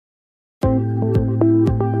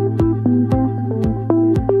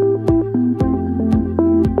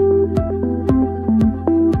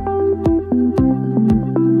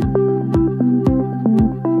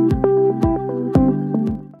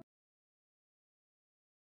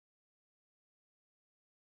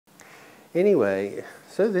Anyway,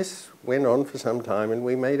 so this went on for some time, and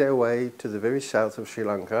we made our way to the very south of Sri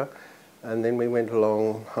Lanka, and then we went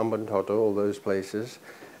along Hambantota, all those places,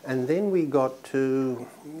 and then we got to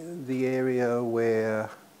the area where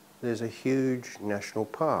there's a huge national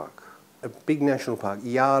park, a big national park,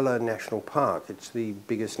 Yala National Park. It's the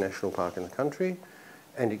biggest national park in the country,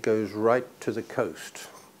 and it goes right to the coast.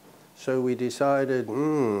 So we decided,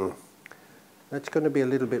 that's going to be a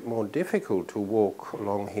little bit more difficult to walk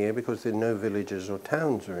along here because there are no villages or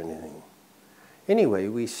towns or anything. Anyway,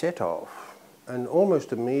 we set off, and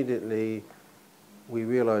almost immediately we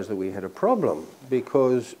realized that we had a problem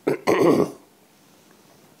because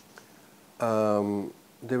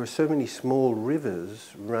there were so many small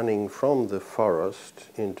rivers running from the forest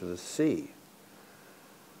into the sea.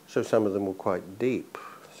 So some of them were quite deep.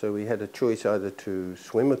 So we had a choice either to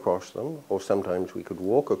swim across them, or sometimes we could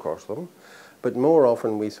walk across them. But more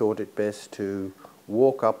often we thought it best to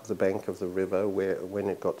walk up the bank of the river when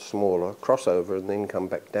it got smaller, cross over and then come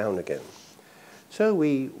back down again. So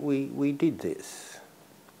we did this.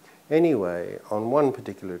 Anyway, on one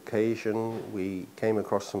particular occasion we came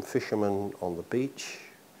across some fishermen on the beach.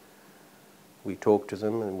 We talked to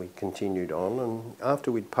them and we continued on, and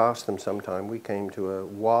after we'd passed them some time we came to a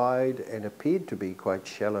wide and appeared to be quite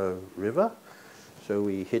shallow river. So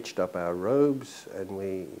we hitched up our robes and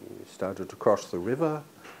we started to cross the river,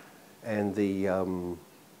 and the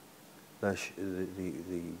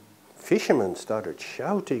fishermen started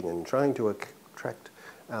shouting and trying to attract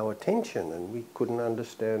our attention, and we couldn't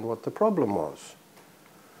understand what the problem was.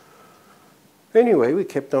 Anyway, we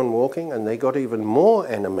kept on walking and they got even more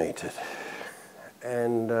animated.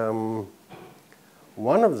 And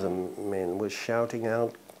one of the men was shouting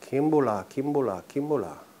out, "Kimbula, Kimbula,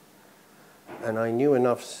 Kimbula." And I knew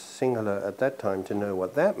enough Sinhala at that time to know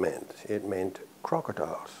what that meant. It meant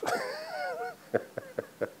crocodiles.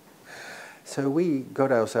 So we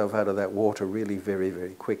got ourselves out of that water really very,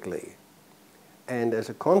 very quickly. And as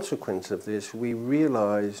a consequence of this, we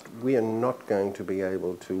realized we are not going to be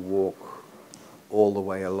able to walk all the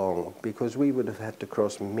way along, because we would have had to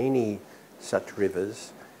cross many such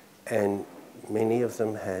rivers, and many of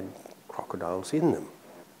them had crocodiles in them.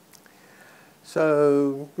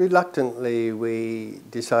 So reluctantly we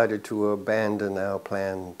decided to abandon our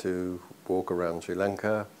plan to walk around Sri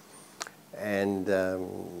Lanka, and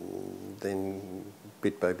then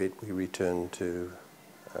bit by bit we returned to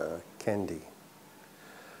Kandy.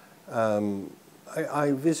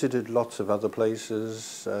 I visited lots of other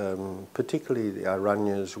places, particularly the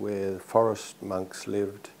Aranyas where forest monks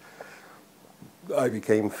lived. I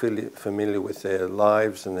became familiar with their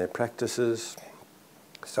lives and their practices.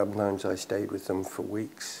 Sometimes I stayed with them for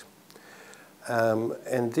weeks.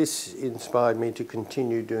 And this inspired me to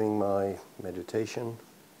continue doing my meditation.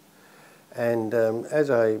 And as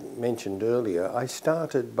I mentioned earlier, I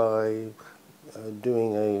started by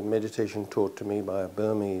doing a meditation taught to me by a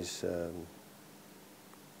Burmese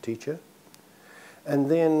teacher. And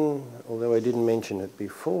then, although I didn't mention it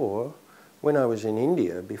before, when I was in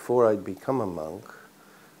India, before I'd become a monk,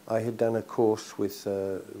 I had done a course with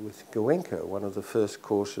Goenka, one of the first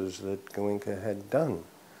courses that Goenka had done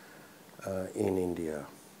in India.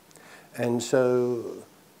 And so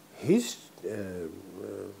his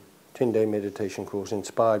 10-day meditation course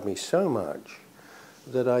inspired me so much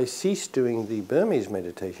that I ceased doing the Burmese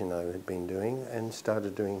meditation I had been doing and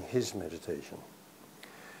started doing his meditation.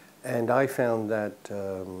 And I found that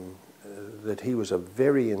that he was a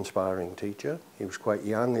very inspiring teacher. He was quite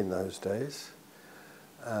young in those days.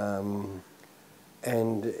 And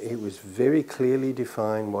it was very clearly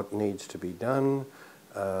defined what needs to be done.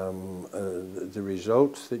 The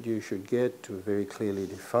results that you should get were very clearly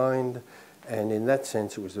defined. And in that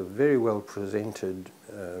sense, it was a very well presented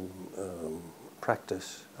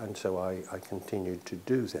practice. And so I continued to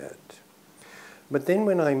do that. But then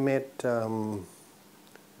when I met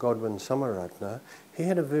Godwin Samaratna, he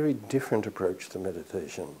had a very different approach to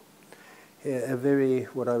meditation. A very,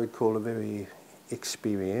 what I would call a very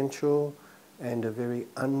experiential and a very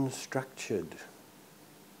unstructured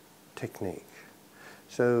technique.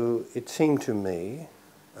 So it seemed to me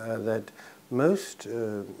that most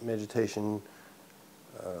meditation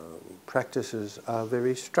practices are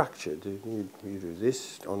very structured. You do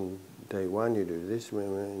this on day one, you do this,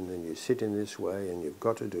 and then you sit in this way, and you've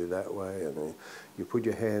got to do that way, and then you put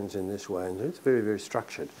your hands in this way, and it's very, very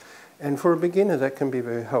structured. And for a beginner, that can be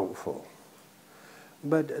very helpful.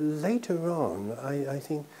 But later on, I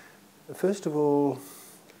think, first of all,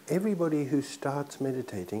 everybody who starts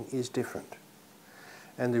meditating is different.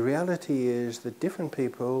 And the reality is that different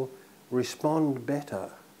people respond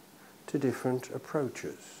better to different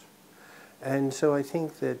approaches. And so I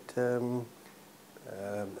think that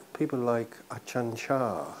people like Ajahn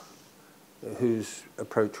Chah, whose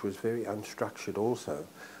approach was very unstructured also,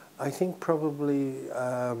 I think probably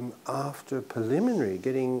after preliminary,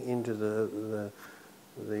 getting into the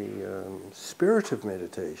spirit of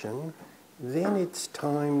meditation, then it's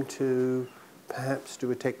time to perhaps do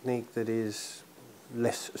a technique that is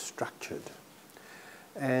less structured.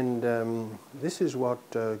 And this is what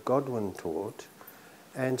Godwin taught.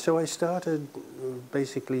 And so I started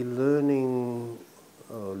basically learning,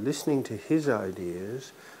 listening to his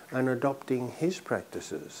ideas and adopting his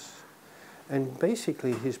practices. And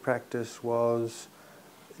basically his practice was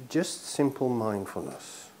just simple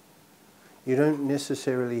mindfulness. You don't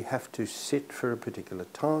necessarily have to sit for a particular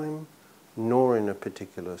time, nor in a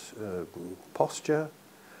particular posture.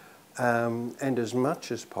 And as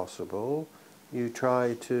much as possible, you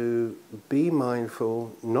try to be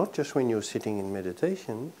mindful, not just when you're sitting in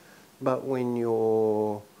meditation, but when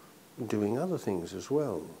you're doing other things as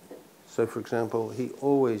well. So, for example, he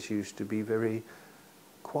always used to be very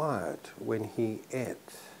quiet when he ate.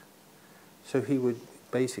 So he would,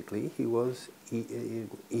 basically, he was eating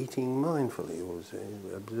mindfully, he was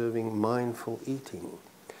observing mindful eating.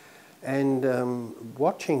 And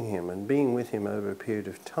watching him and being with him over a period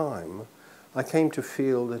of time, I came to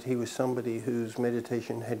feel that he was somebody whose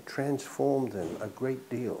meditation had transformed them a great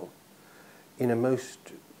deal in a most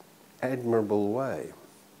admirable way.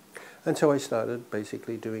 And so I started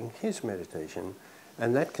basically doing his meditation,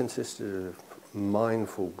 and that consisted of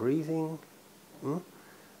mindful breathing,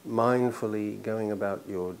 mindfully going about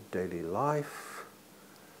your daily life,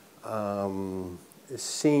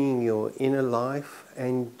 seeing your inner life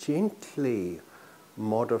and gently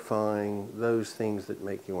modifying those things that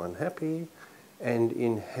make you unhappy and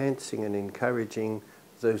enhancing and encouraging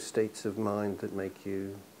those states of mind that make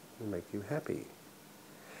you happy.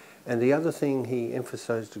 And the other thing he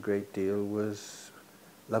emphasized a great deal was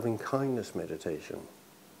loving kindness meditation.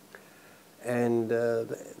 And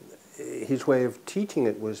his way of teaching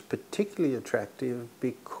it was particularly attractive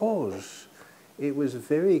because it was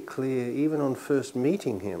very clear, even on first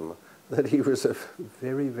meeting him, that he was a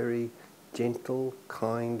very, very gentle,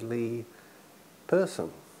 kindly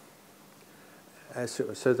person.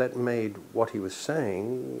 So that made what he was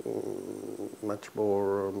saying much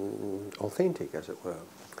more authentic, as it were.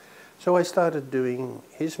 So I started doing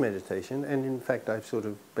his meditation, and in fact I've sort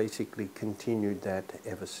of basically continued that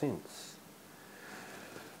ever since.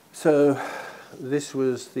 So this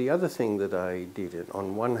was the other thing that I did.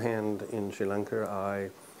 On one hand, in Sri Lanka, I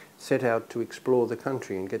set out to explore the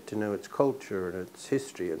country and get to know its culture and its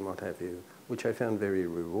history and what have you, which I found very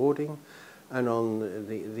rewarding. And on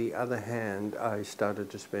the other hand, I started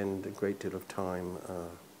to spend a great deal of time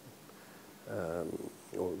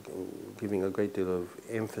or giving a great deal of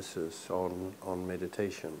emphasis on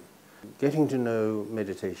meditation. Getting to know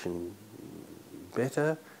meditation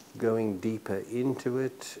better, going deeper into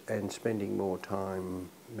it, and spending more time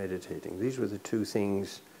meditating. These were the two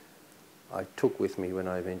things I took with me when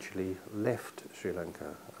I eventually left Sri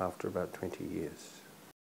Lanka after about 20 years.